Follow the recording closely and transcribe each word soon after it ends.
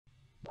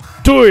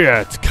Do ya?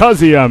 It's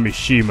Kazuya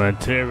Mishima, and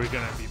today we're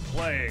gonna be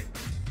playing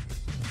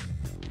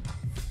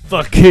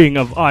the King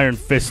of Iron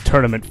Fist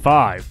Tournament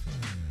 5.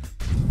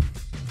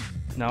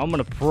 Now I'm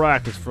gonna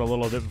practice for a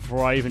little bit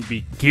before I even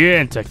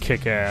begin to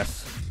kick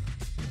ass.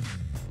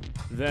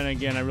 Then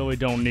again, I really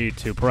don't need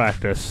to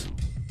practice.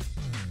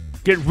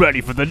 Get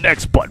ready for the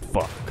next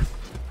buttfuck.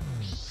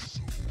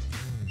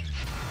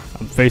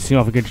 I'm facing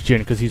off against Jin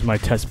because he's my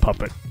test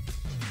puppet.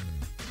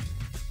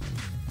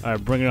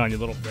 Alright, bring it on, you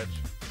little bitch.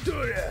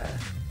 Do ya?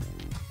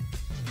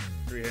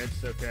 3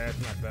 hits, okay,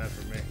 that's not bad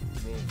for me.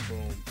 Boom,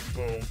 boom,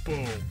 boom,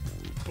 boom,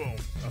 boom.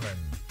 Okay,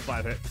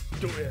 5 hit.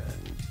 Do ya?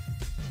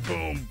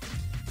 Boom.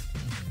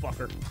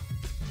 Fucker.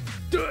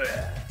 Do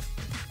ya?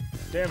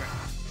 Damn it.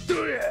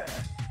 Do ya?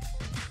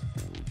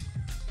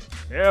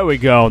 There we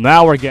go,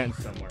 now we're getting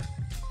somewhere.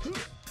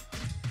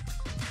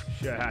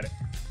 Shit, I had it.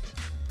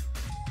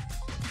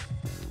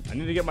 I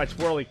need to get my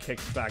twirly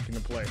kicks back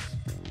into place.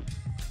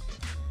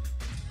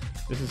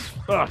 This is...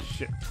 oh,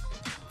 shit.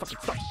 Fucking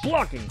stop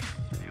blocking!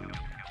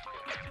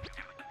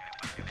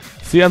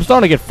 See, I'm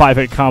starting to get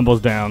 5-hit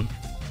combos down.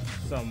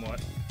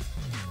 Somewhat.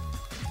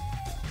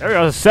 There we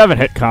go, a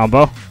 7-hit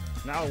combo.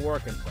 Now we're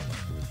working somewhere.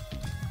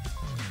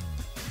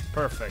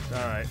 Perfect,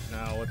 alright.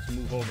 Now let's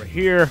move over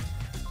here.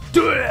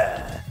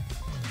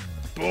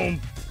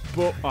 Boom,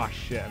 boom. Oh,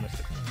 shit, I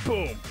missed it.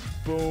 Boom,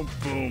 boom,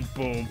 boom,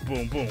 boom,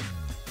 boom, boom.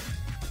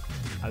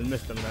 I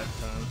missed him that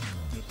time.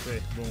 Let's see.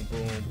 Boom,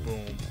 boom,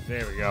 boom.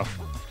 There we go.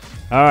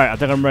 Alright, I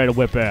think I'm ready to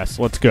whip ass.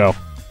 Let's go.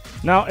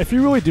 Now, if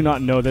you really do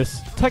not know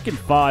this, Tekken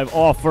 5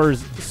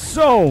 offers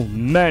so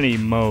many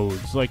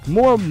modes. Like,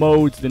 more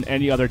modes than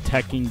any other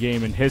Tekken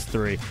game in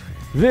history.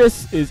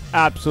 This is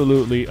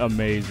absolutely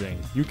amazing.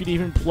 You can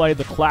even play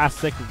the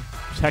classic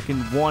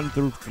Tekken 1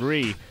 through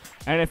 3.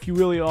 And if you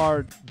really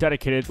are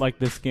dedicated like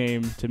this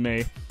game to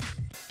me,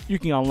 you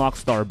can unlock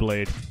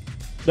Starblade.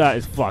 That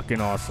is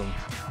fucking awesome.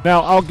 Now,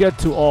 I'll get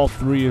to all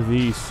 3 of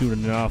these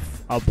soon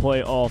enough. I'll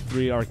play all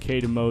 3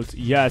 arcade modes.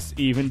 Yes,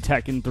 even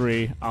Tekken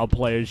 3, I'll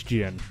play as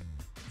Jin.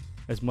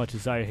 As much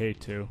as I hate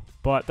to.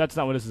 But that's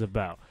not what this is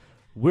about.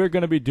 We're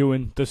going to be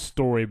doing the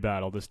story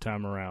battle this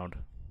time around.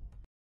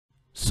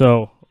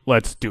 So,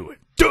 let's do it.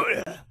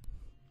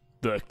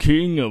 The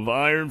King of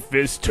Iron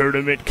Fist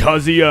Tournament,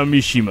 Kazuya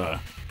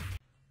Mishima.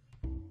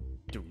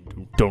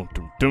 Dun, dun,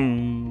 dun,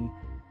 dun.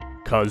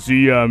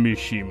 Kazuya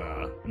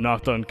Mishima,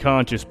 knocked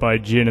unconscious by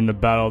Jin in the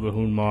Battle of the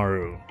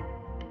Hunmaru.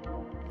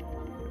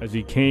 As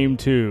he came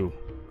to,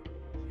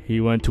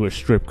 he went to a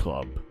strip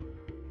club.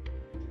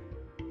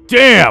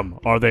 Damn!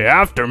 Are they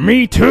after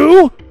me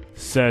too?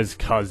 Says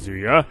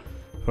Kazuya.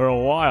 For a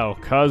while,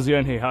 Kazuya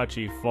and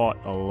Heihachi fought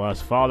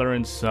as father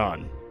and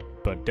son.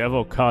 But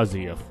Devil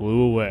Kazuya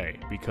flew away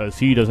because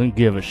he doesn't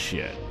give a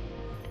shit.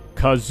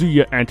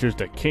 Kazuya enters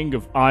the King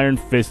of Iron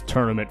Fist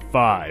Tournament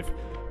 5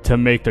 to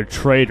make their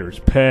traitors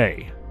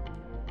pay.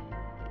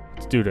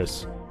 Let's do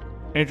this.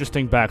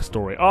 Interesting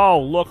backstory. Oh,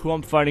 look who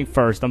I'm fighting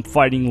first. I'm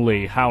fighting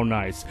Lee. How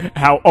nice.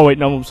 Oh wait,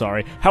 no, I'm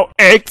sorry. How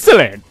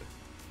excellent!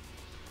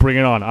 Bring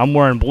it on. I'm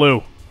wearing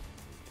blue.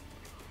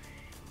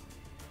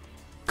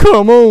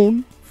 Come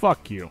on!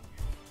 Fuck you.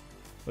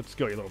 Let's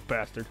go, you little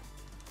bastard.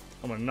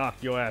 I'm gonna knock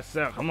your ass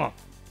out. Come on.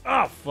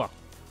 Oh, fuck.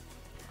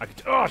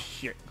 Oh,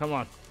 shit. Come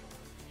on.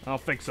 I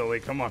don't think so, Lee.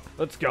 Come on.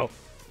 Let's go.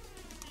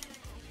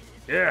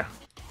 Yeah.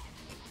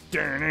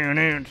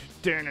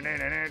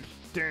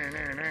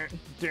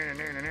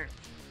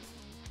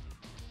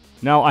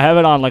 Now, I have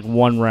it on like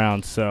 1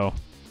 round, so.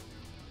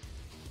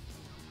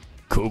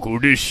 Koko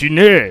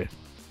desu.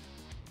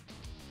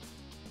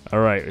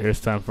 Alright, here's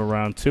time for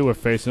round 2. We're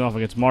facing off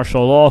against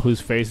Martial Law,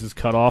 whose face is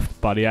cut off.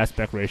 Body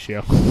aspect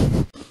ratio.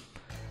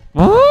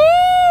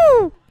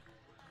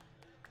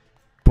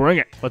 Bring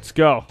it. Let's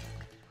go.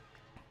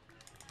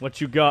 What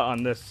you got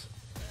on this?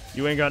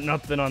 You ain't got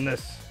nothing on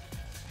this.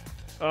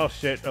 Oh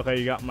shit. Okay,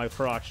 you got my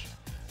crotch.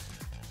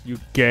 You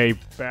gay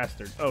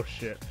bastard. Oh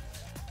shit.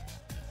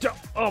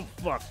 Oh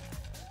fuck.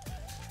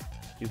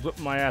 He's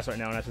whipping my ass right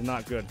now, and that's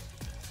not good.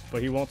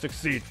 But he won't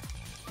succeed.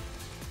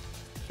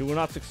 He will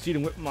not succeed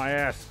in whipping my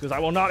ass, because I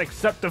will not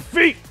accept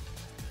defeat!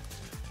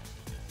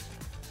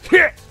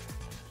 Hit!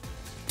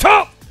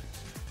 Top!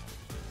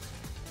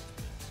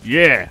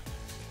 Yeah.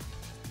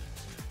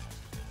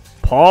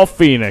 Paul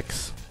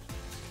Phoenix.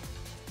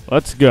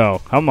 Let's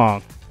go. Come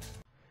on.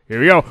 Here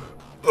we go.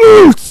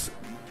 Oos!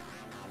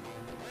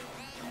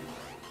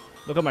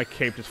 Look at my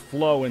cape just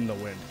flow in the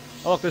wind.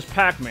 Oh, look, there's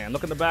Pac-Man.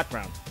 Look in the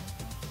background.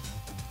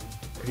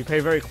 If you pay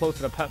very close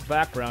to the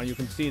background, you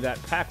can see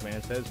that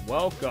Pac-Man says,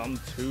 "Welcome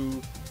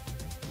to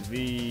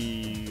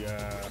the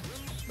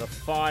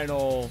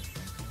final..."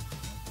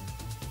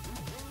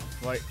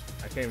 Wait,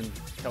 I can't even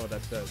tell what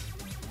that says.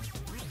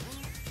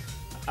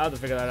 I'll have to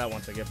figure that out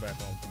once I get back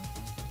home.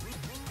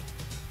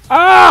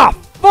 Ah!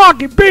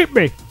 Fuck, he beat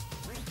me!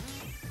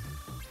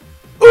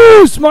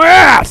 Oos, my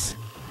ass!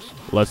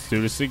 Let's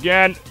do this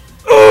again.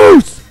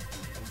 Oos!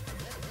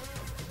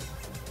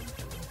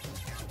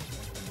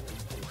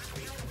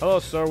 Hello,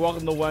 sir.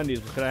 Welcome to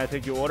Wendy's. Can I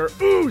take your order?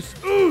 Oos!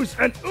 Oos!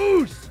 And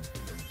oos!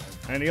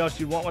 Anything else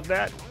you want with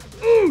that?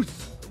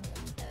 Oos!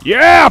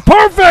 Yeah,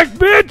 perfect,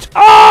 bitch!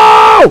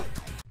 Oh!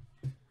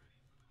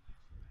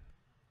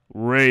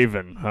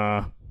 Raven,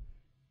 huh?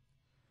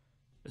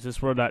 Is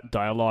this where that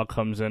dialogue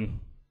comes in?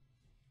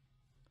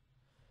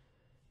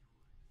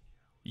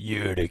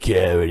 You're the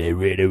coward I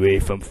ran away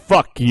from.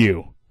 Fuck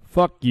you.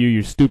 Fuck you,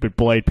 you stupid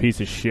blade piece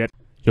of shit.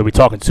 You'll be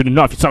talking soon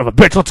enough, you son of a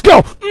bitch. Let's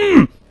go!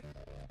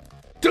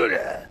 Do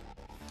that!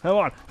 Come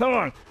on, come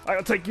on.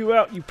 I'll take you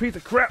out, you piece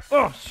of crap.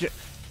 Oh, shit.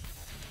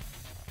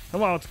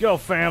 Come on, let's go,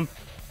 fam.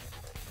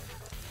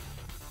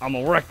 I'm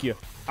gonna wreck you.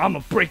 I'm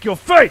gonna break your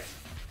face!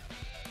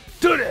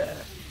 Do that!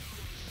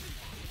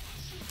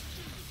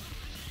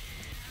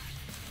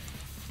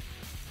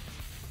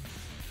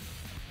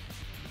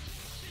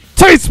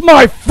 Taste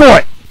my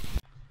foot!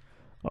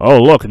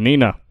 Oh, look,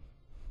 Nina.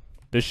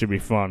 This should be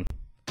fun.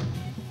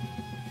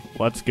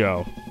 Let's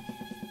go.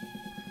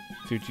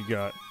 See what you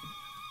got.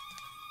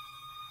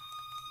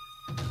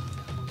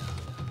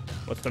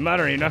 What's the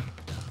matter, Nina?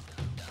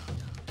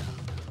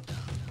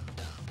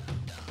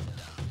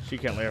 She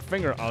can't lay her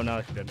finger. Oh,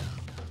 no, she didn't.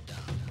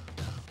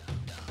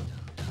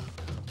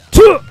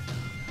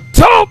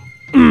 Top!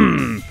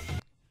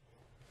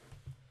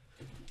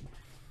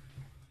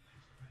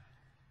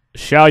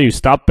 Shall you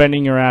stop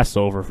bending your ass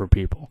over for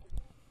people?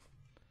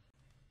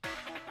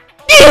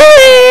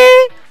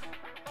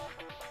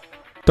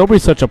 Don't be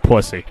such a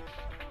pussy.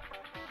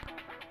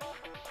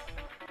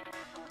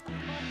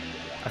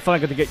 I finally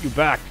got to get you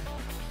back.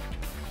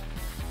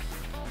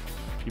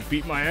 You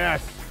beat my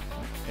ass.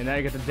 And now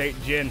you get to date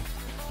Jin.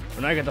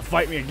 And now you get to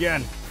fight me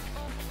again.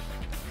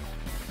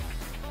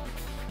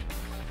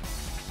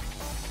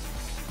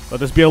 Let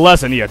this be a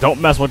lesson, yeah.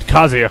 Don't mess with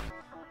Kazuya.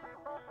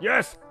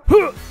 Yes!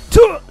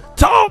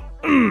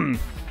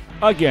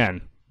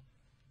 Again.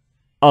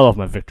 I love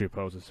my victory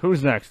poses.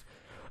 Who's next?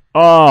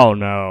 Oh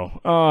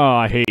no. Oh,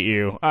 I hate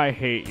you. I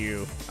hate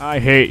you. I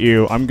hate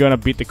you. I'm gonna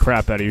beat the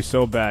crap out of you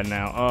so bad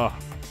now. Oh.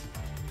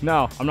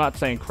 No, I'm not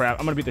saying crap.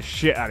 I'm gonna beat the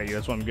shit out of you.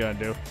 That's what I'm gonna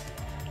do.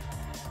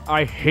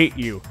 I hate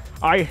you.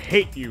 I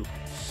hate you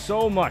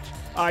so much.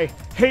 I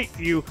hate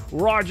you,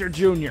 Roger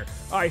Jr.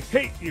 I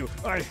hate you.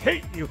 I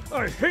hate you.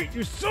 I hate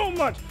you so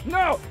much.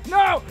 No,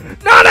 no,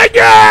 not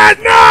again!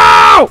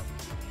 No!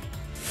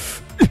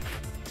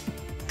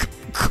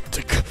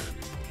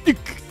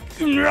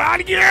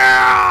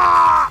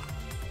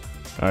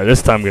 Alright,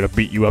 this time I'm gonna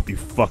beat you up, you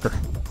fucker.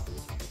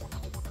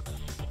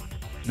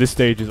 This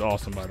stage is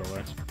awesome, by the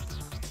way.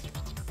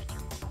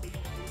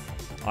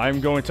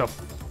 I'm going to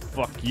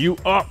fuck you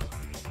up.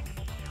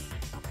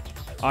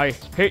 I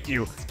hate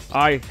you.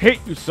 I hate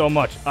you so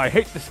much. I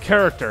hate this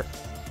character.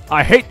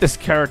 I hate this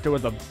character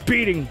with a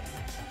beating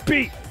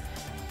beat.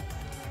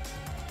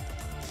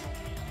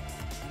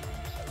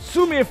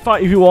 Sue me if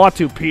you want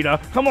to, Peter.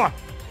 Come on.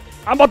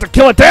 I'm about to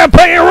kill a damn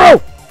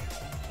kangaroo!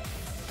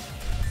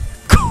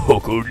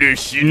 Koko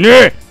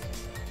desu,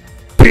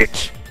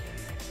 bitch!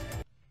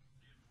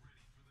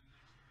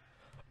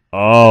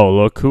 Oh,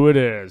 look who it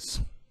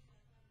is.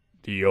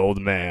 The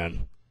old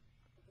man.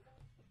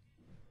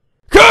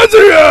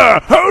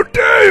 Kazuya! How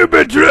dare you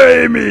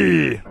betray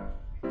me!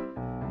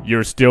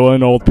 You're still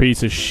an old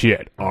piece of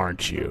shit,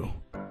 aren't you?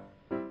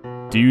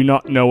 Do you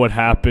not know what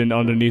happened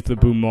underneath the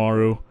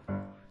Bunmaru?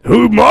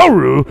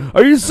 Bunmaru?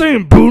 Are you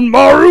saying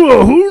Bunmaru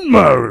or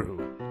Hunmaru?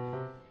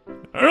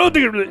 I don't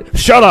think it really—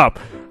 Shut up!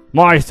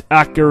 My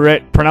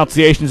accurate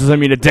pronunciation doesn't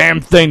mean a damn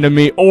thing to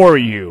me or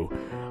you.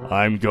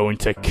 I'm going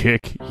to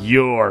kick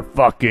your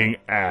fucking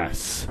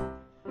ass.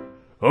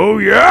 Oh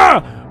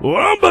yeah? Well,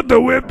 I'm about to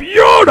whip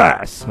your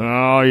ass!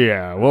 Oh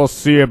yeah, we'll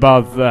see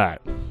about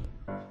that.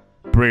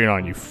 Bring it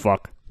on, you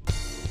fuck.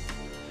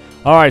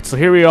 Alright, so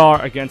here we are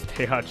against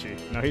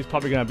Heihachi. Now he's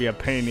probably gonna be a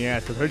pain in the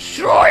ass because it's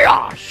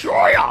Shoya!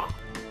 Shoya!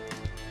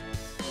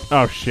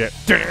 Oh shit.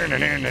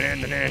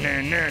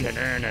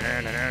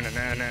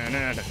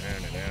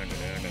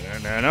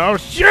 Oh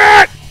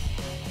shit!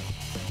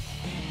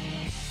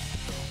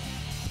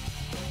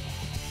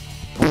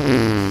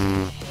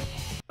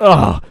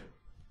 Ugh.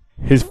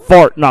 His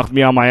fart knocked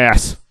me on my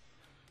ass.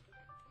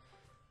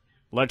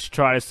 Let's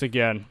try this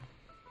again.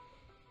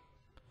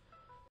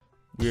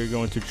 We are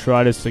going to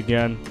try this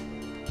again.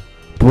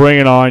 Bring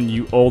it on,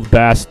 you old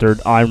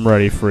bastard. I'm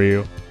ready for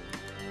you.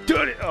 Do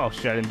it! Oh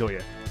shit, I didn't do it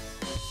yet.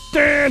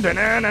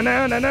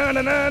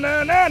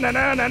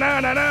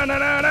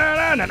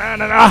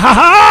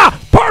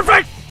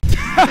 Perfect!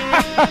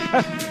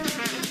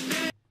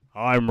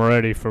 I'm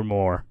ready for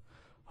more.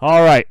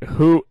 Alright,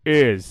 who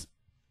is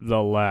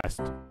the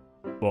last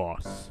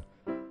boss?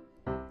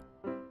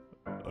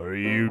 Are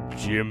you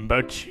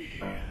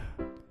Jimbachi?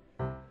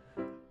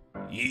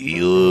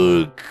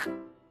 You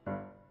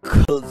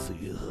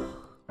Kazuya.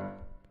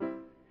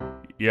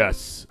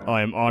 Yes,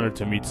 I am honored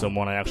to meet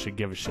someone I actually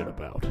give a shit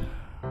about.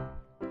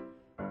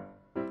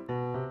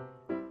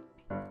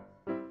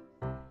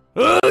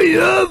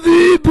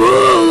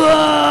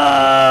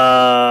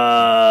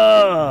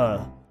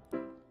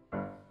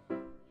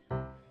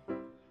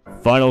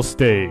 Final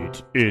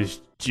stage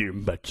is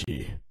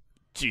Jimbachi.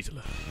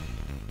 Gisela.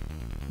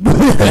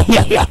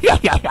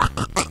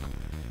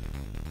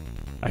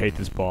 I hate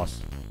this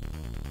boss.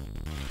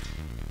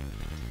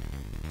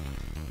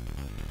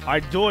 I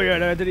do it,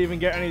 and I didn't even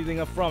get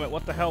anything from it.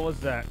 What the hell was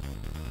that?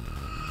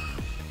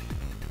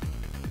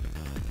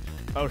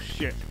 Oh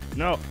shit.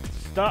 No.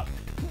 Stop.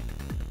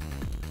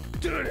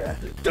 Do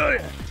it. Do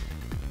it.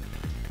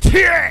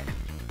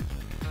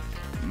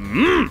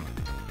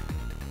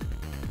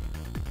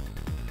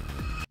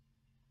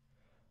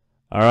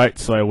 Alright,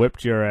 so I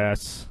whipped your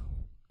ass.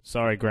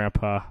 Sorry,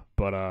 Grandpa,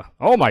 but,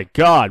 oh my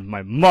god,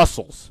 my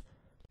muscles.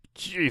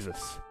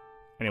 Jesus.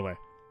 Anyway.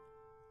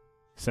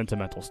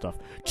 Sentimental stuff.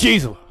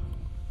 Jesus!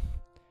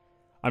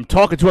 I'm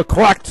talking to a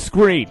cracked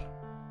screen!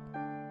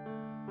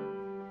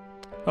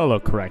 Hello,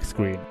 cracked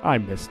screen. I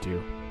missed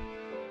you.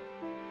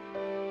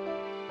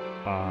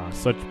 Ah,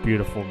 such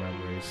beautiful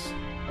memories.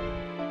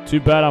 Too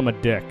bad I'm a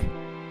dick.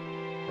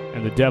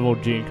 And the devil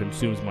gene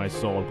consumes my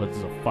soul because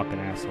he's a fucking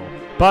asshole.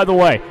 By the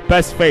way,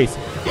 best face.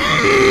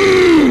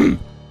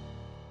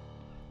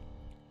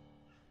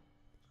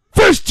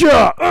 Fist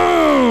jaw!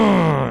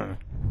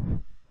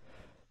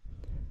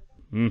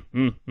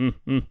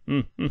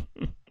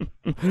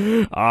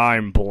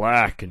 I'm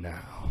black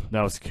now.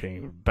 That was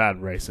kidding.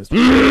 Bad racist.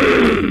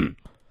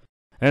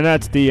 And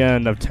that's the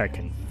end of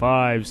Tekken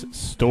 5's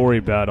story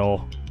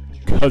battle,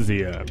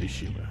 Kazuya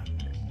Mishima.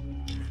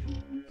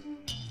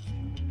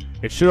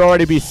 It should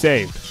already be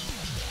saved.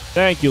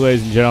 Thank you,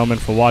 ladies and gentlemen,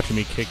 for watching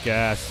me kick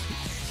ass.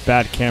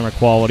 Bad camera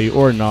quality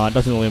or not,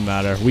 doesn't really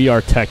matter. We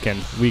are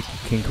Tekken. We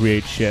can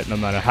create shit no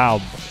matter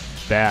how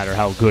bad or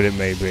how good it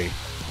may be.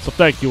 So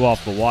thank you all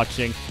for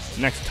watching.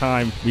 Next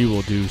time, we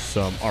will do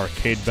some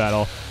arcade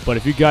battle. But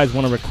if you guys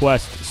want to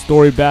request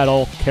story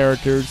battle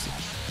characters,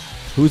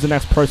 who's the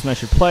next person I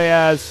should play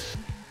as,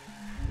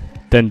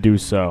 then do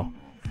so.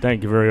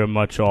 Thank you very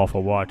much all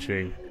for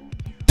watching.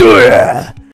 Do it!